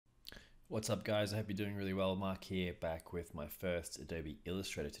What's up guys, I hope you're doing really well. Mark here, back with my first Adobe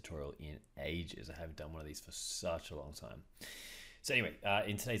Illustrator tutorial in ages. I haven't done one of these for such a long time. So anyway,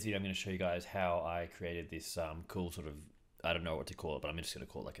 in today's video I'm going to show you guys how I created this cool sort of, I don't know what to call it, but I'm just going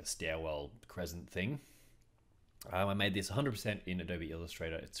to call it like a stairwell crescent thing. I made this 100% in Adobe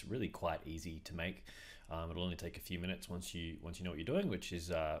Illustrator. It's really quite easy to make. It'll only take a few minutes once you know what you're doing, which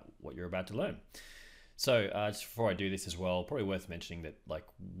is what you're about to learn. So just before I do this as well, probably worth mentioning that like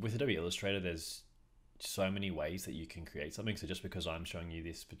with Adobe Illustrator, there's so many ways that you can create something. So just because I'm showing you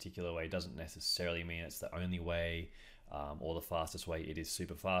this particular way doesn't necessarily mean it's the only way or the fastest way. It is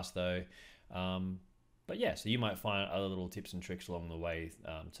super fast though. But yeah, so you might find other little tips and tricks along the way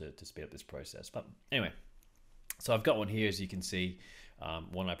to speed up this process. But anyway, so I've got one here, as you can see,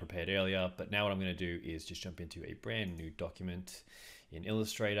 one I prepared earlier, but now what I'm going to do is just jump into a brand new document in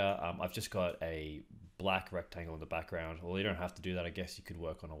Illustrator. I've just got a black rectangle in the background. Well, you don't have to do that. I guess you could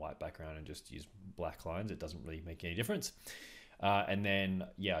work on a white background and just use black lines. It doesn't really make any difference. And then,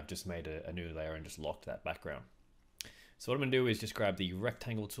 yeah, I've just made a new layer and just locked that background. So what I'm going to do is just grab the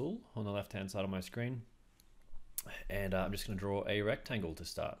rectangle tool on the left-hand side of my screen. And I'm just going to draw a rectangle to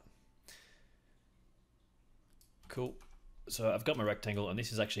start. Cool. So I've got my rectangle, and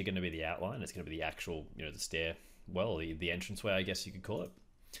this is actually going to be the outline. It's going to be the actual, the stairwell, the entranceway, I guess you could call it.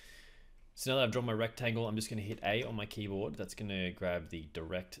 So now that I've drawn my rectangle, I'm just going to hit A on my keyboard. That's going to grab the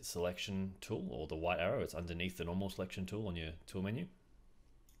direct selection tool, or the white arrow. It's underneath the normal selection tool on your tool menu.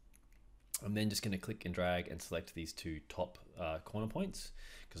 I'm then just going to click and drag and select these two top corner points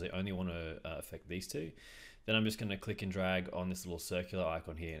because I only want to affect these two. Then I'm just going to click and drag on this little circular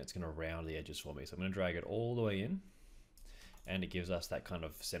icon here, and it's going to round the edges for me. So I'm going to drag it all the way in, and it gives us that kind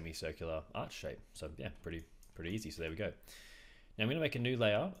of semicircular arch shape. So yeah, pretty easy. So there we go. Now I'm going to make a new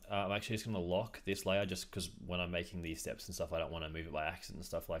layer. I'm actually just going to lock this layer just because when I'm making these steps and stuff, I don't want to move it by accident and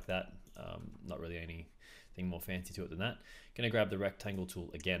stuff like that. Not really anything more fancy to it than that. Going to grab the rectangle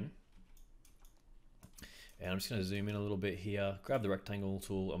tool again. And I'm just going to zoom in a little bit here, grab the rectangle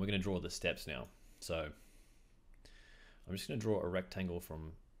tool, and we're going to draw the steps now. So I'm just going to draw a rectangle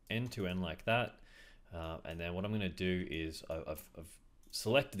from end to end like that. And then what I'm going to do is I've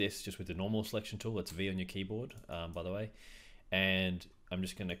selected this just with the normal selection tool. That's V on your keyboard, by the way. And I'm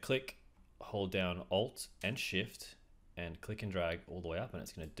just going to click, hold down Alt and Shift, and click and drag all the way up, and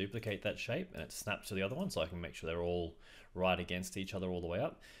it's going to duplicate that shape, and it snaps to the other one, so I can make sure they're all right against each other all the way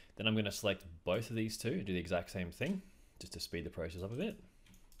up. Then I'm going to select both of these two, do the exact same thing, just to speed the process up a bit.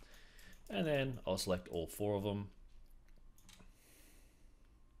 And then I'll select all four of them,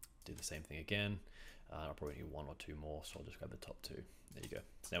 do the same thing again. I'll probably need one or two more, so I'll just grab the top two. There you go.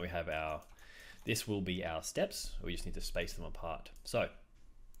 So now we have this will be our steps. We just need to space them apart. So,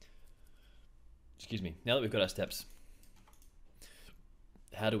 excuse me, now that we've got our steps,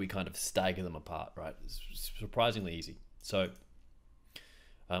 how do we kind of stagger them apart, right? It's surprisingly easy. So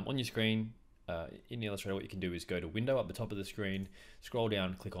on your screen, in Illustrator, what you can do is go to Window up the top of the screen, scroll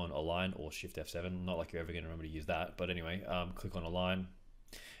down, click on Align or Shift F7. Not like you're ever going to remember to use that, but anyway, click on Align.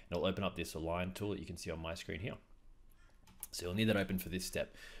 It'll open up this Align tool that you can see on my screen here. So you'll need that open for this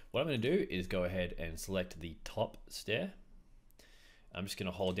step. What I'm going to do is go ahead and select the top stair. I'm just going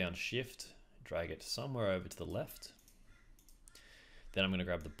to hold down Shift, drag it somewhere over to the left. Then I'm going to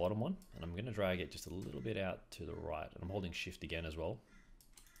grab the bottom one, and I'm going to drag it just a little bit out to the right. And I'm holding Shift again as well.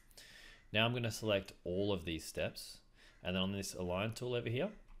 Now I'm going to select all of these steps, and then on this Align tool over here,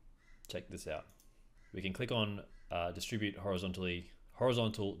 check this out. We can click on Distribute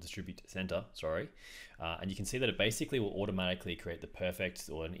Horizontal Distribute Center, sorry, and you can see that it basically will automatically create the perfect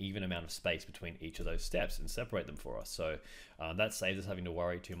or an even amount of space between each of those steps and separate them for us. So that saves us having to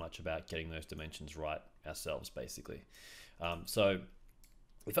worry too much about getting those dimensions right ourselves, basically. So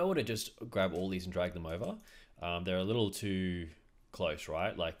if I were to just grab all these and drag them over, they're a little too close,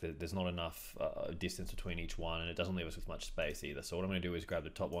 right? Like there's not enough distance between each one, and it doesn't leave us with much space either. So what I'm going to do is grab the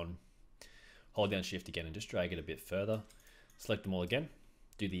top one, hold down Shift again, and just drag it a bit further. Select them all again,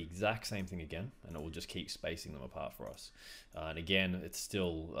 do the exact same thing again, and it will just keep spacing them apart for us. And again, it's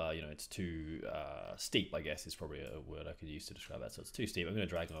still, it's too steep, I guess is probably a word I could use to describe that. So it's too steep. I'm going to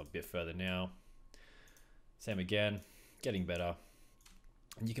drag them a bit further now. Same again, getting better.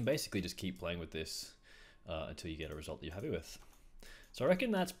 And you can basically just keep playing with this until you get a result that you're happy with. So I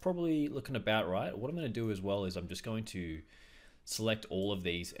reckon that's probably looking about right. What I'm going to do as well is I'm just going to select all of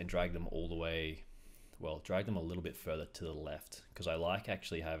these and drag them all the way. Well, drag them a little bit further to the left because I like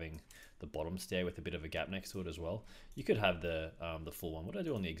actually having the bottom stair with a bit of a gap next to it as well. You could have the full one. What did I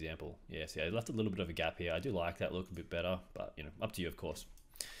do on the example? Yeah, see, I left a little bit of a gap here. I do like that look a bit better, but up to you, of course.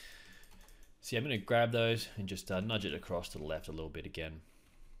 So yeah, I'm going to grab those and just nudge it across to the left a little bit again.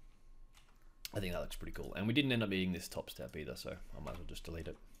 I think that looks pretty cool. And we didn't end up needing this top step either, so I might as well just delete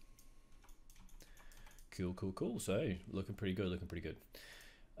it. Cool, cool, cool. So looking pretty good, looking pretty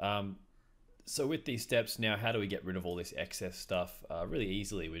good. So with these steps now, how do we get rid of all this excess stuff? Really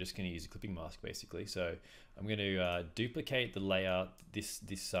easily, we're just going to use a clipping mask basically. So I'm going to duplicate the layer,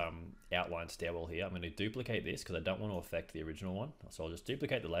 this outline stairwell here. I'm going to duplicate this because I don't want to affect the original one. So I'll just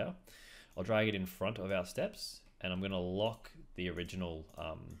duplicate the layer. I'll drag it in front of our steps, and I'm going to lock the original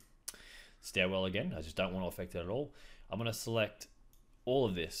stairwell again. I just don't want to affect it at all. I'm going to select all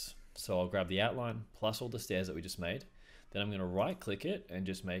of this. So I'll grab the outline plus all the stairs that we just made. Then I'm going to right click it and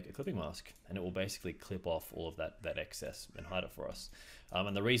just make a clipping mask, and it will basically clip off all of that excess and hide it for us.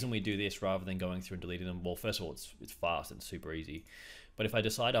 And the reason we do this rather than going through and deleting them, well, first of all, it's fast and super easy. But if I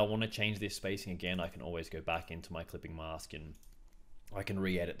decide I want to change this spacing again, I can always go back into my clipping mask and I can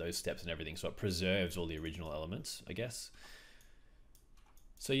re-edit those steps and everything. So it preserves all the original elements, I guess.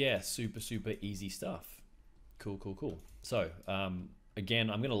 So yeah, super, super easy stuff. Cool, cool, cool. So, again,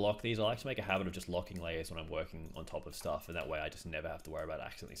 I'm going to lock these. I like to make a habit of just locking layers when I'm working on top of stuff, and that way I just never have to worry about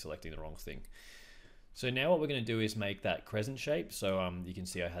accidentally selecting the wrong thing. So now what we're going to do is make that crescent shape. So you can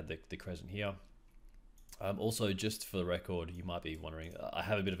see I had the crescent here. Also, just for the record, you might be wondering, I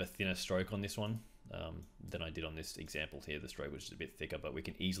have a bit of a thinner stroke on this one than I did on this example here. The stroke was just a bit thicker, but we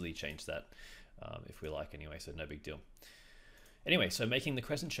can easily change that if we like anyway, so no big deal. Anyway, so making the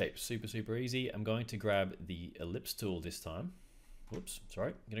crescent shape, super, super easy. I'm going to grab the ellipse tool this time. Whoops,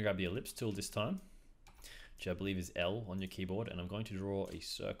 sorry. I'm going to grab the ellipse tool this time, which I believe is L on your keyboard, and I'm going to draw a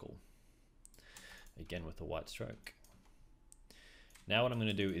circle, again with a white stroke. Now what I'm going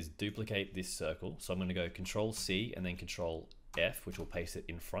to do is duplicate this circle. So I'm going to go Control C and then Control F, which will paste it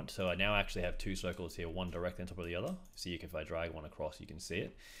in front. So I now actually have two circles here, one directly on top of the other. So you can, if I drag one across, you can see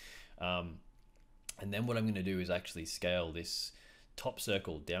it. And then what I'm going to do is actually scale this top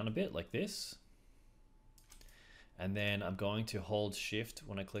circle down a bit like this. And then I'm going to hold Shift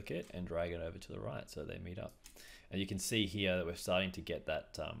when I click it and drag it over to the right so they meet up. And you can see here that we're starting to get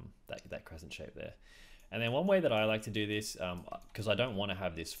that, that crescent shape there. And then one way that I like to do this, because I don't want to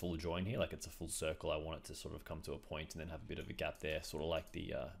have this full join here, like it's a full circle, I want it to sort of come to a point and then have a bit of a gap there, sort of like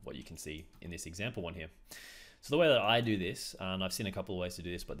the what you can see in this example one here. So the way that I do this, and I've seen a couple of ways to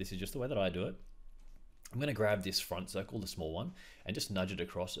do this, but this is just the way that I do it. I'm going to grab this front circle, the small one, and just nudge it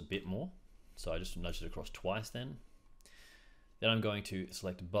across a bit more. So I just nudge it across twice then. Then I'm going to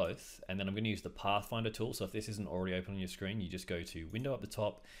select both, and then I'm going to use the pathfinder tool. So if this isn't already open on your screen, you just go to Window up the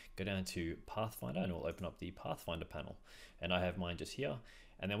top, go down to Pathfinder, and it will open up the Pathfinder panel. And I have mine just here.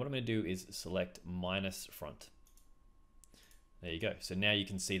 And then what I'm going to do is select minus front. There you go. So now you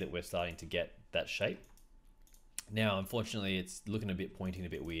can see that we're starting to get that shape. Now, unfortunately, it's looking a bit pointy and a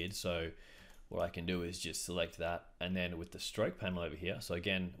bit weird. So what I can do is just select that, and then with the stroke panel over here, so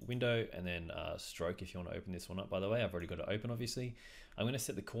again, window and then stroke if you want to open this one up. By the way, I've already got it open obviously. I'm going to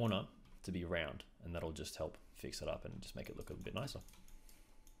set the corner to be round, and that'll just help fix it up and just make it look a bit nicer.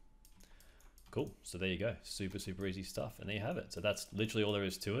 Cool, so there you go, super, super easy stuff, and there you have it. So that's literally all there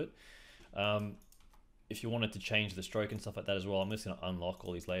is to it. If you wanted to change the stroke and stuff like that as well, I'm just going to unlock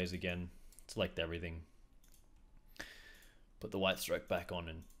all these layers again, select everything, put the white stroke back on,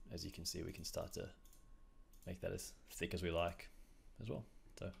 and as you can see, we can start to make that as thick as we like as well.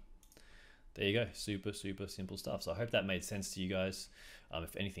 So there you go, super, super simple stuff. So I hope that made sense to you guys.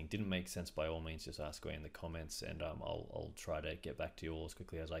 If anything didn't make sense, by all means, just ask away in the comments, and I'll try to get back to you all as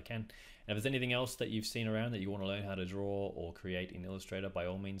quickly as I can. And if there's anything else that you've seen around that you want to learn how to draw or create in Illustrator, by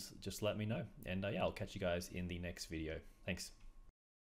all means, just let me know. And yeah, I'll catch you guys in the next video. Thanks.